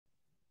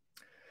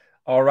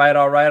All right,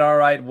 all right, all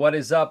right. What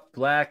is up,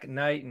 Black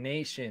Knight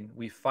Nation?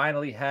 We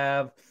finally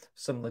have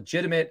some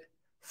legitimate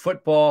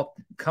football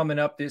coming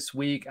up this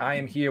week. I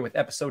am here with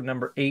episode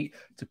number 8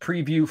 to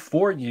preview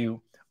for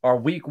you our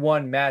week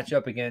 1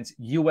 matchup against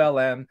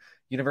ULM,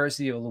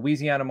 University of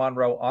Louisiana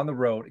Monroe, on the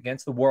road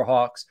against the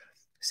Warhawks,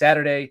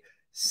 Saturday,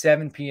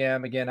 7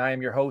 p.m. Again, I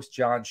am your host,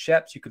 John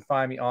Sheps. You can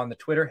find me on the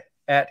Twitter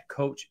at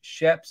Coach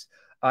Sheps.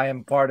 I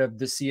am part of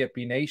the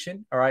CFB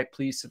Nation. All right,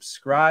 please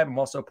subscribe. I'm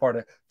also part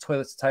of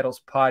Toilets to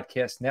Titles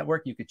Podcast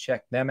Network. You could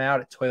check them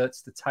out at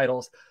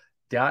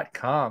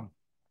toiletstotitles.com.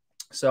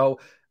 So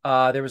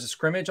there was a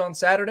scrimmage on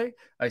Saturday.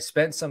 I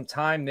spent some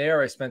time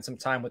there. I spent some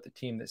time with the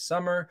team this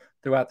summer,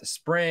 throughout the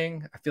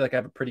spring. I feel like I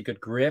have a pretty good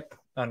grip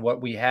on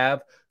what we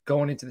have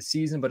going into the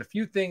season. But a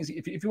few things,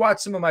 if you watch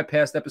some of my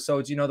past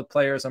episodes, you know the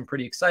players I'm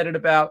pretty excited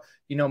about.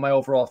 You know my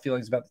overall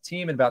feelings about the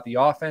team and about the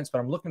offense. But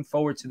I'm looking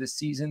forward to this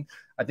season.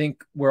 I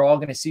think we're all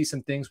going to see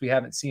some things we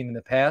haven't seen in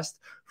the past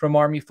from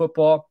Army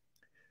football.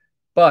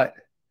 But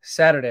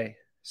Saturday,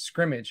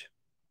 scrimmage,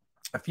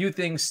 a few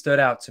things stood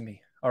out to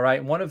me. All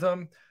right. One of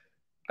them,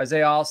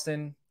 Isaiah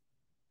Alston,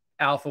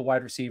 alpha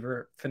wide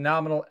receiver,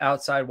 phenomenal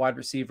outside wide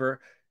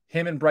receiver.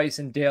 Him and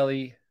Bryson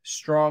Daly,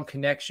 strong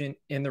connection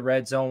in the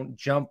red zone,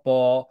 jump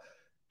ball.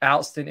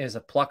 Alston is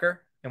a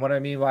plucker. And what I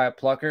mean by a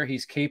plucker,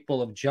 he's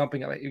capable of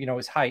jumping,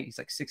 his height. He's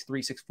like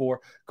 6'3", 6'4",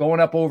 going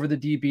up over the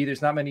DB.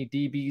 There's not many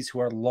DBs who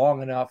are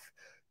long enough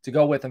to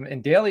go with him.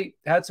 And Daly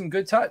had some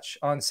good touch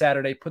on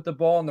Saturday, put the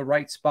ball in the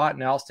right spot,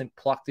 and Alston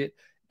plucked it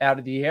out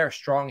of the air.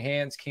 Strong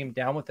hands, came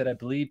down with it. I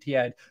believe he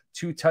had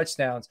 2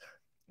 touchdowns.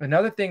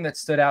 Another thing that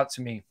stood out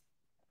to me,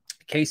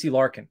 Casey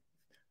Larkin,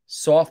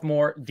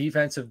 sophomore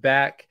defensive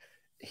back.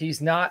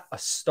 He's not a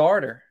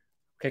starter,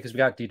 okay, because we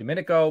got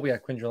DiDomenico, we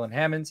got Quindrell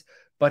Hammonds,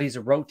 but he's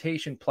a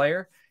rotation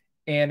player.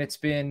 And it's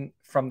been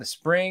from the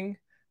spring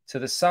to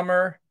the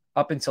summer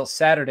up until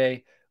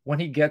Saturday. When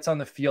he gets on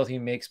the field, he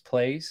makes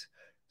plays.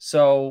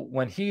 So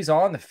when he's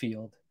on the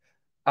field,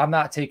 I'm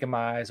not taking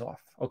my eyes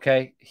off,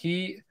 okay?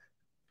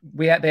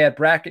 They had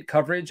bracket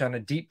coverage on a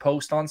deep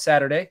post on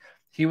Saturday.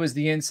 He was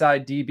the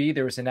inside DB.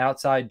 There was an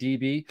outside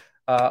DB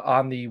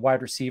on the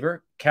wide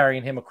receiver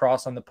carrying him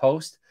across on the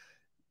post.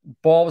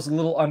 Ball was a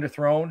little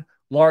underthrown.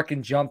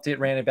 Larkin jumped it,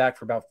 ran it back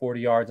for about 40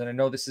 yards. And I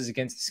know this is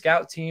against the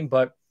scout team,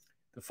 but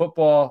the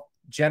football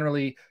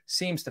generally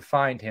seems to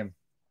find him.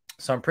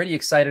 So I'm pretty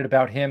excited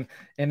about him.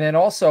 And then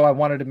also I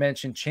wanted to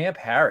mention Champ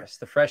Harris,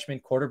 the freshman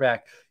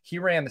quarterback. He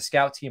ran the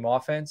scout team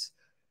offense.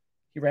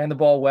 He ran the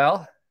ball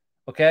well.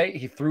 Okay.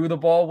 He threw the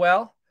ball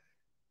well.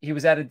 He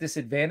was at a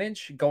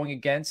disadvantage going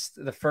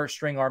against the first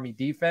string Army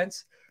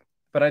defense.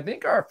 But I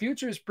think our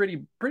future is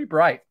pretty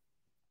bright.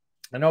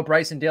 I know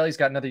Bryson Daly's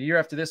got another year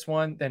after this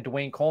one. Then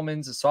Dwayne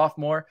Coleman's a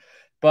sophomore.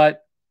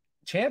 But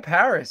Champ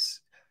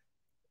Harris,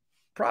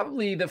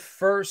 probably the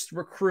first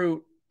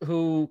recruit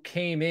who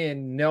came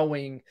in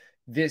knowing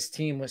this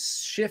team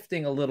was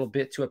shifting a little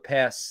bit to a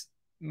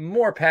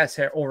more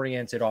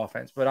pass-oriented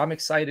offense. But I'm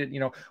excited.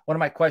 One of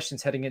my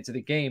questions heading into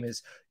the game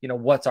is,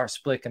 what's our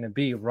split going to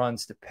be,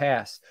 runs to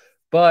pass?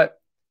 But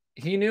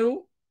he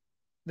knew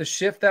the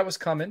shift that was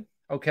coming,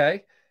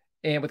 okay?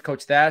 And with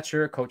Coach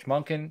Thatcher, Coach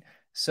Munkin.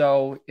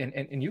 So,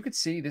 and you could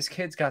see this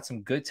kid's got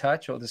some good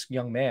touch, or this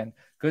young man,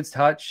 good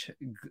touch.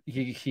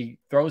 He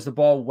throws the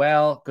ball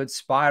well, good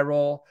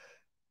spiral.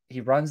 He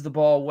runs the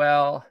ball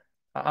well.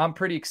 I'm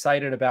pretty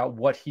excited about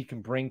what he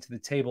can bring to the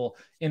table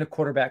in a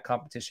quarterback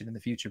competition in the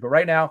future. But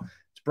right now,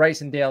 it's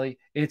Bryson Daly.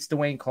 It's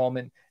Dwayne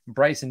Coleman.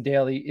 Bryson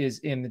Daly is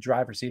in the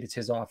driver's seat. It's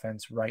his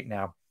offense right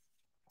now.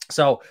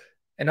 So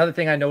another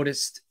thing I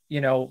noticed,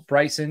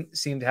 Bryson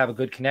seemed to have a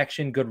good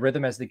connection, good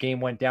rhythm as the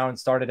game went down and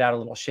started out a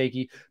little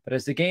shaky. But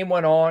as the game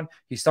went on,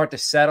 he started to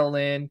settle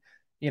in,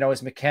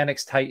 his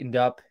mechanics tightened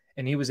up,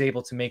 and he was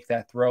able to make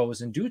that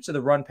throws. And due to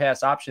the run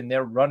pass option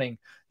they're running,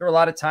 there were a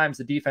lot of times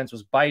the defense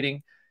was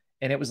biting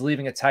and it was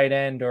leaving a tight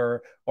end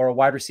or a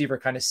wide receiver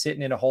kind of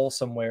sitting in a hole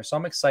somewhere. So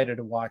I'm excited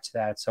to watch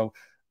that. So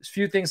there's a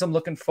few things I'm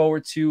looking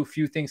forward to, a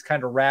few things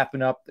kind of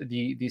wrapping up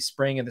the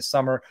spring and the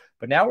summer.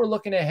 But now we're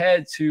looking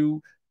ahead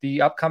to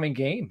the upcoming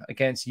game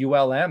against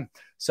ULM.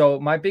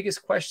 So my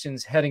biggest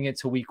questions heading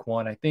into week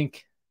 1, I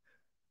think,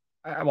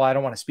 I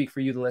don't want to speak for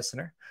you, the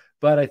listener,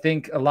 but I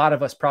think a lot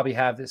of us probably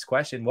have this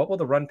question. What will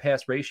the run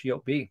pass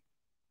ratio be?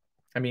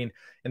 I mean,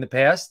 in the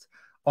past,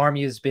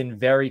 Army has been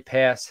very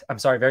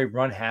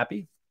run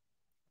happy.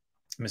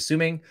 I'm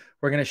assuming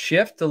we're going to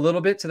shift a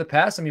little bit to the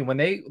pass. I mean, when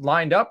they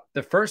lined up,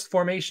 the first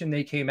formation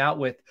they came out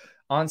with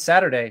on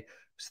Saturday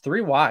was 3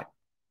 wide.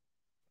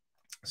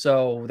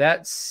 So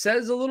that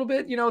says a little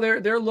bit,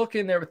 they're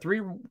looking there with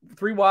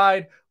three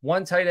wide,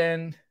 1 tight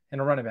end, and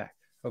a running back.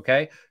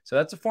 Okay. So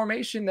that's a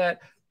formation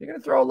that you're going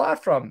to throw a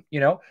lot from,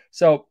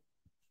 So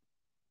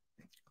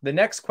the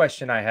next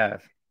question I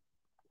have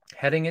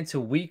heading into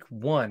week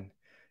 1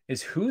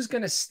 is who's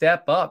going to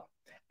step up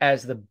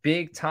as the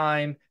big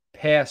time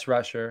pass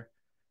rusher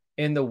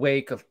in the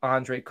wake of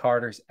Andre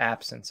Carter's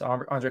absence.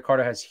 Andre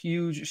Carter has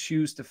huge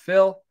shoes to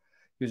fill.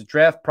 He was a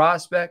draft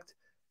prospect.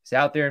 He's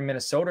out there in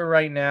Minnesota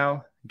right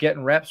now.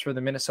 getting reps for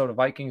the Minnesota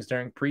Vikings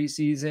during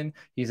preseason.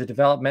 He's a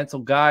developmental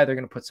guy. They're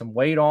going to put some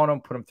weight on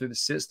him, put him through the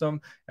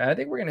system. And I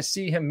think we're going to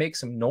see him make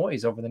some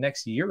noise over the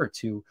next year or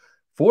two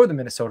for the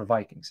Minnesota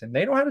Vikings. And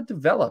they know how to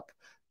develop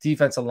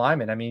defensive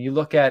linemen. I mean, you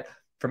look at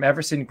from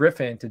Everson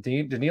Griffin to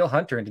Danielle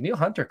Hunter, and Danielle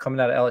Hunter coming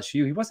out of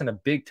LSU, he wasn't a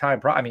big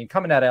time I mean,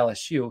 coming out of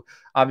LSU,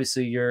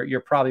 obviously you're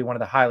probably one of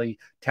the highly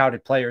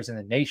touted players in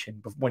the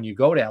nation when you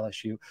go to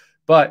LSU,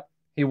 but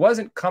he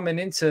wasn't coming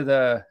into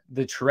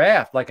the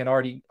draft like an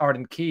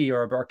Arden Key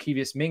or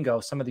Barkevius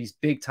Mingo, some of these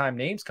big time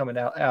names coming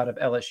out of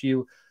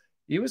LSU.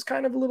 He was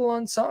kind of a little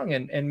unsung,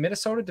 and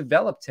Minnesota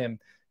developed him.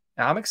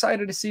 Now, I'm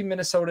excited to see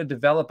Minnesota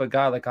develop a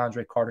guy like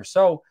Andre Carter.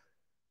 So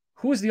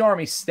who is the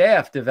Army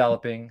staff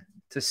developing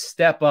to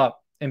step up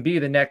and be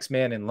the next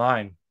man in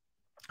line?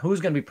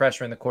 Who's going to be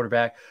pressuring the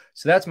quarterback?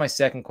 So that's my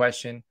second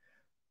question.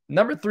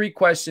 Number 3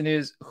 question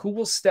is, who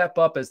will step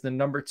up as the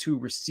number 2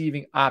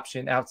 receiving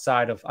option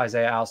outside of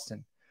Isaiah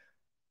Alston?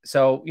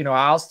 So,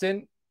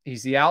 Alston,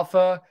 he's the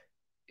alpha.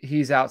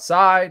 He's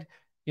outside,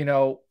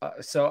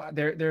 so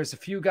there's a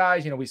few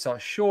guys, we saw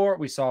Short,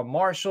 we saw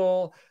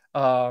Marshall,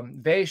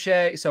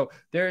 Veche. So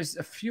there's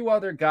a few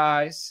other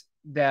guys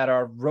that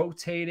are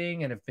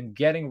rotating and have been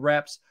getting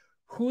reps.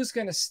 Who's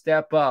going to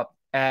step up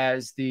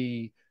as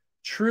the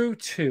true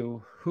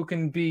 2 who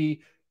can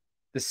be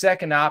the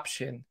second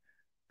option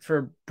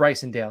for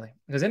Bryson Daly?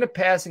 Because in a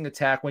passing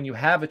attack, when you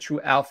have a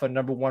true alpha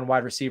number 1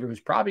 wide receiver who's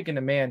probably going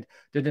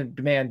to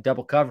demand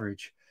double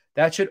coverage,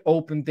 that should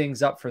open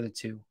things up for the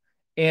 2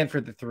 and for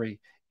the 3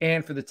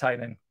 and for the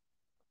tight end.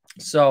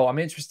 So I'm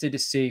interested to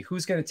see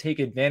who's going to take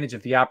advantage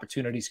of the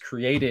opportunities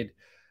created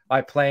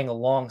by playing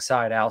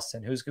alongside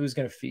Alston, who's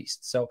going to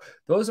feast. So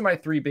those are my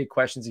 3 big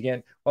questions.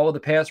 Again, what will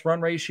the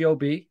pass-run ratio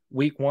be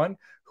week 1?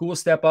 Who will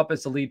step up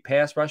as the lead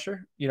pass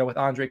rusher, with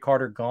Andre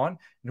Carter gone?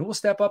 And who will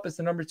step up as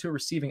the number 2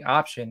 receiving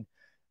option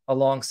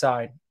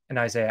alongside an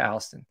Isaiah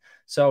Alston?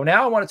 So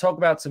now I want to talk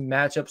about some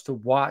matchups to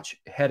watch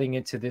heading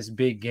into this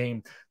big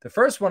game. The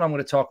first one I'm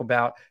going to talk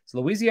about is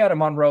Louisiana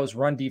Monroe's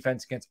run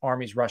defense against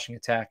Army's rushing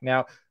attack.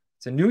 Now,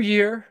 it's a new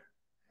year,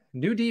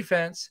 new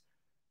defense,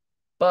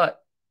 but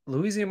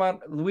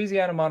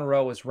Louisiana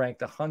Monroe was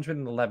ranked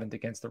 111th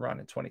against the run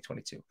in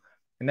 2022,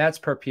 and that's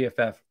per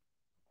PFF.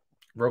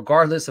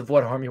 Regardless of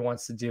what Army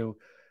wants to do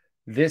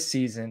this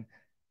season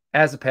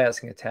as a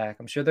passing attack,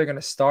 I'm sure they're going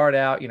to start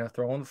out,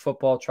 throwing the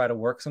football, try to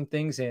work some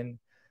things in.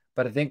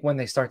 But I think when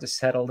they start to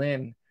settle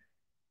in,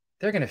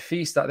 they're going to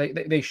feast.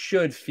 They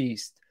should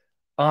feast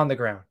on the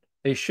ground.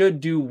 They should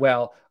do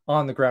well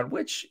on the ground,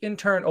 which in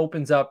turn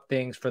opens up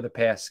things for the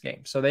pass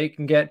game. So they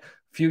can get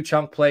a few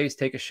chunk plays,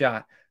 take a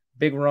shot,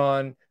 big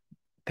run,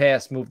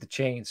 pass, move the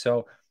chain.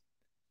 So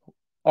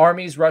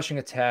Army's rushing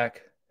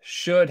attack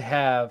should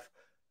have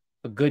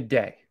a good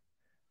day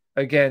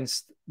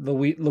against the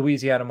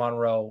Louisiana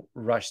Monroe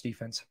rush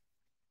defense.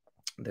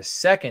 The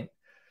second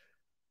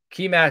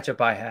key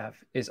matchup I have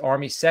is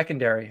Army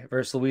secondary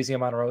versus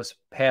Louisiana Monroe's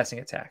passing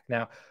attack.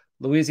 Now,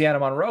 Louisiana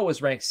Monroe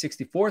was ranked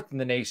 64th in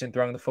the nation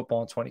throwing the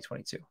football in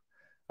 2022.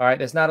 All right,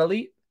 that's not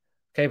elite.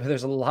 Okay, but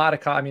there's a lot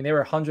of they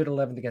were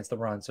 111th against the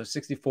run. So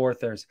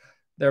 64th,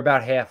 they're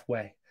about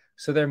halfway.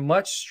 So they're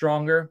much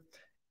stronger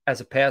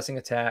as a passing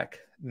attack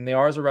than they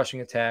are as a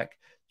rushing attack.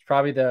 It's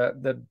probably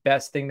the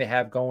best thing they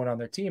have going on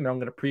their team. And I'm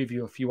going to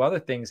preview a few other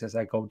things as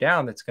I go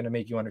down that's going to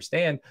make you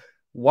understand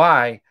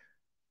why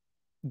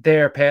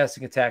their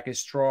passing attack is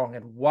strong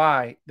and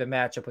why the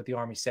matchup with the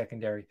Army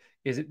secondary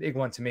is a big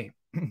one to me.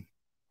 And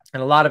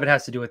a lot of it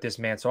has to do with this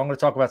man. So I'm going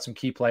to talk about some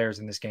key players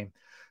in this game.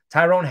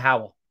 Tyrone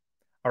Howell.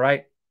 All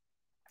right.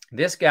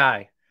 This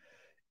guy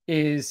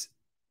is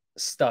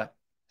stud.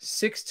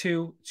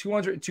 6'2",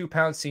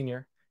 202-pound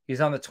senior. He's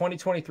on the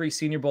 2023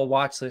 Senior Bowl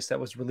watch list that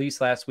was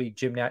released last week.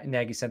 Jim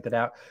Nagy sent it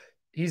out.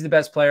 He's the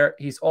best player.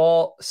 He's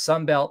all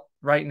Sun Belt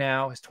right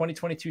now. His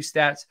 2022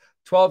 stats,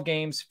 12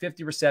 games,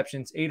 50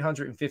 receptions,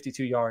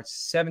 852 yards,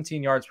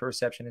 17 yards per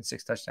reception, and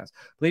 6 touchdowns.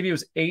 I believe he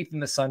was 8th in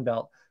the Sun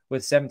Belt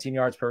with 17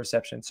 yards per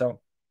reception. So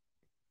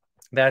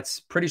that's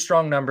pretty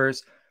strong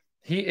numbers.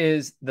 He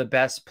is the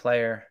best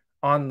player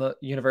on the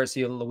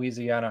University of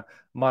Louisiana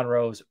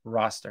Monroe's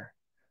roster.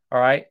 All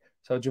right.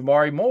 So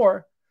Jamari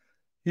Moore,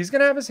 he's going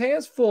to have his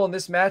hands full in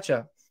this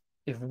matchup.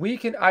 If we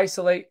can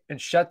isolate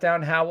and shut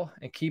down Howell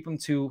and keep him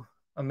to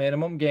a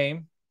minimum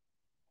game,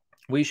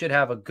 we should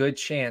have a good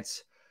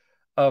chance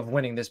of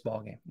winning this ball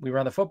game. We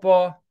run the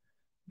football.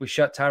 We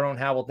shut Tyrone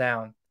Howell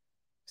down.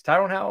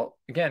 Tyrone Howell,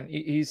 again,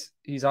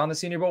 he's on the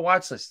Senior Bowl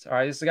watch list. All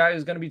right. This is the guy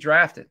who's going to be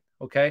drafted.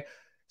 Okay.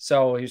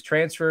 So he was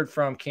transferred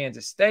from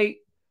Kansas State.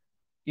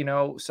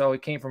 So he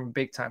came from a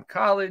big-time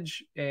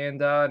college, and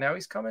now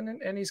he's coming in,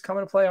 and he's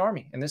coming to play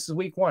Army. And this is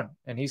week 1,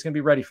 and he's going to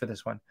be ready for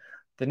this one.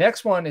 The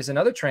next one is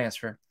another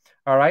transfer.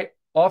 All right,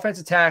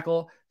 offensive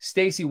tackle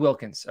Stacey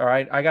Wilkins. All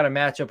right, I got a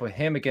matchup with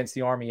him against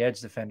the Army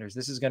edge defenders.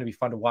 This is going to be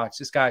fun to watch.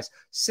 This guy's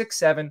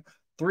 6'7",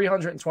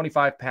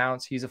 325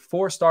 pounds. He's a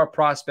 4-star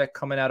prospect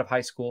coming out of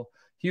high school.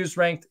 He was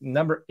ranked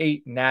number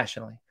 8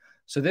 nationally.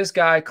 So this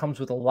guy comes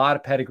with a lot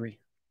of pedigree.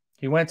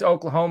 He went to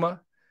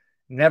Oklahoma,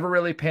 never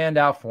really panned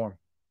out for him.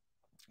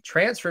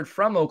 Transferred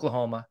from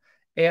Oklahoma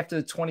after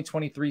the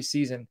 2023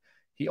 season.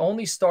 He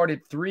only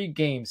started 3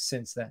 games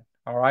since then.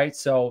 All right.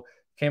 So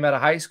came out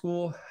of high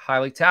school,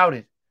 highly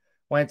touted,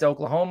 went to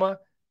Oklahoma,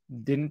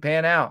 didn't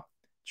pan out,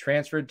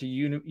 transferred to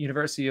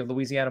University of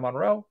Louisiana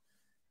Monroe.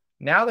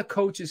 Now the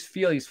coaches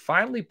feel he's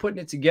finally putting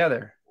it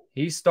together.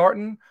 He's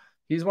starting.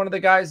 He's one of the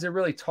guys they're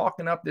really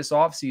talking up this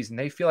offseason.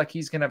 They feel like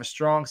he's going to have a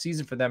strong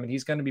season for them, and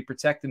he's going to be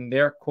protecting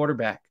their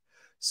quarterback.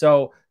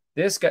 So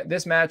this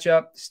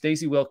matchup,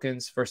 Stacey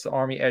Wilkins versus the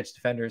Army edge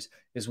defenders,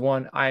 is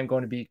one I am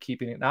going to be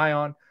keeping an eye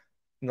on.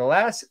 And the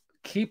last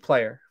key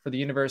player for the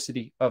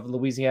University of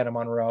Louisiana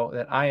Monroe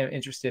that I am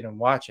interested in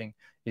watching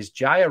is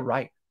Jaya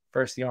Wright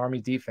versus the Army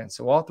defense.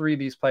 So all 3 of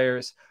these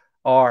players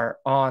are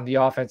on the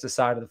offensive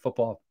side of the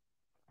football.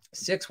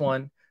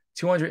 6'1",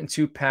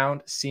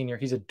 202-pound senior.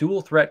 He's a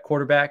dual threat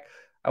quarterback.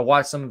 I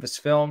watched some of his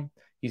film.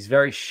 He's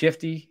very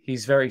shifty.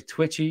 He's very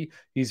twitchy.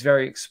 He's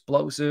very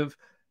explosive.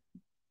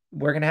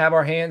 We're going to have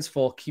our hands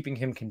full keeping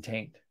him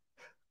contained.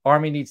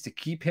 Army needs to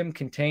keep him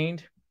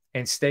contained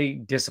and stay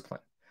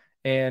disciplined.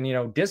 And,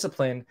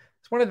 discipline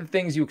is one of the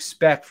things you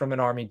expect from an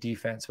Army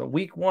defense. But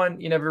week 1,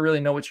 you never really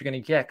know what you're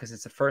going to get because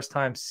it's the first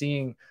time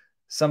seeing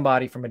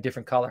somebody from a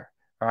different color,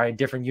 all right,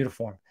 different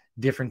uniform,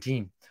 different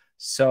team.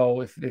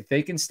 So if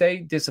they can stay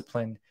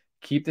disciplined,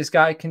 keep this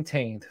guy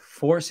contained,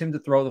 force him to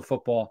throw the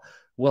football,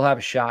 we'll have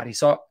a shot. He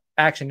saw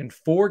action in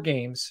 4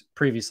 games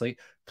previously,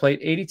 played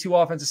 82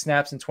 offensive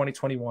snaps in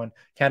 2021,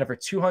 counted for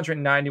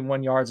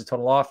 291 yards of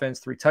total offense,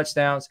 3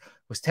 touchdowns,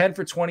 was 10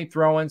 for 20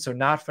 throwing, so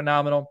not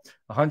phenomenal,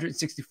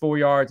 164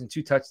 yards and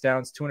 2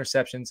 touchdowns, 2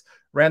 interceptions,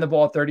 ran the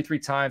ball 33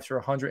 times for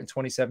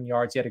 127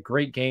 yards. He had a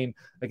great game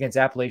against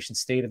Appalachian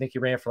State. I think he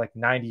ran for like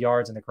 90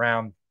 yards on the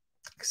ground,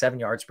 7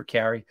 yards per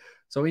carry.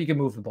 So he can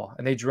move the ball,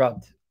 and they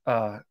drubbed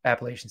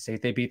Appalachian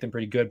State. They beat them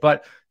pretty good.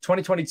 But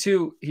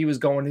 2022, he was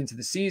going into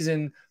the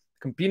season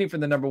competing for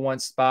the number 1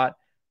 spot,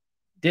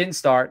 didn't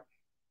start,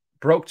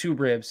 broke 2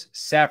 ribs,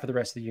 sat for the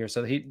rest of the year.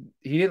 So he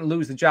didn't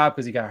lose the job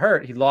because he got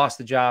hurt. He lost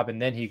the job, and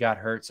then he got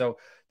hurt. So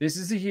this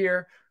is the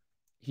year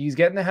he's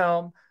getting the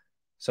helm.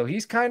 So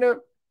he's kind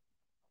of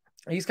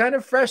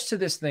fresh to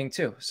this thing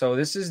too. So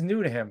this is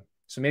new to him.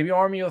 So maybe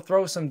Army will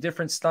throw some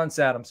different stunts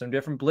at him, some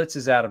different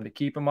blitzes at him to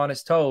keep him on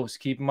his toes,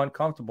 keep him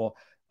uncomfortable.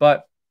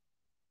 But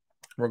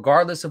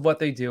regardless of what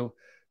they do,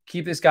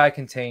 keep this guy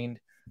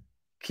contained,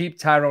 keep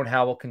Tyrone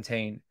Howell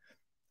contained.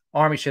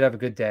 Army should have a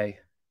good day.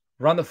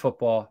 Run the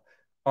football.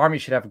 Army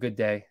should have a good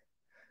day.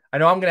 I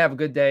know I'm going to have a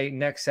good day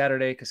next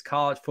Saturday because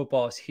college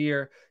football is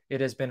here. It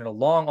has been a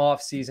long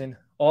off season.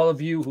 All of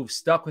you who've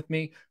stuck with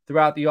me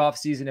throughout the off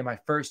season in my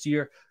first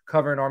year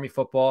covering Army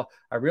football,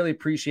 I really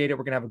appreciate it.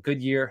 We're going to have a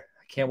good year.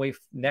 I can't wait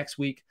next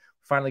week.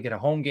 Finally get a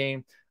home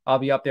game. I'll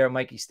be up there at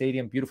Mikey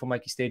Stadium, beautiful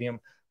Mikey Stadium,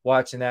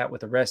 watching that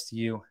with the rest of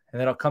you.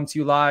 And then I'll come to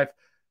you live,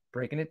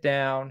 breaking it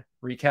down,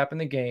 recapping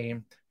the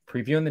game,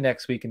 previewing the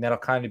next week, and that'll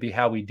kind of be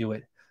how we do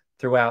it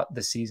throughout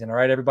the season. All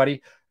right,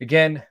 everybody.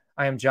 Again,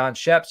 I am John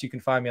Sheps. You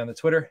can find me on the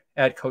Twitter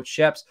at Coach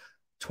Sheps.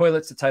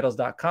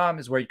 Toiletstotitles.com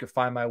is where you can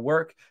find my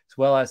work, as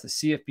well as the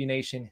CFB Nation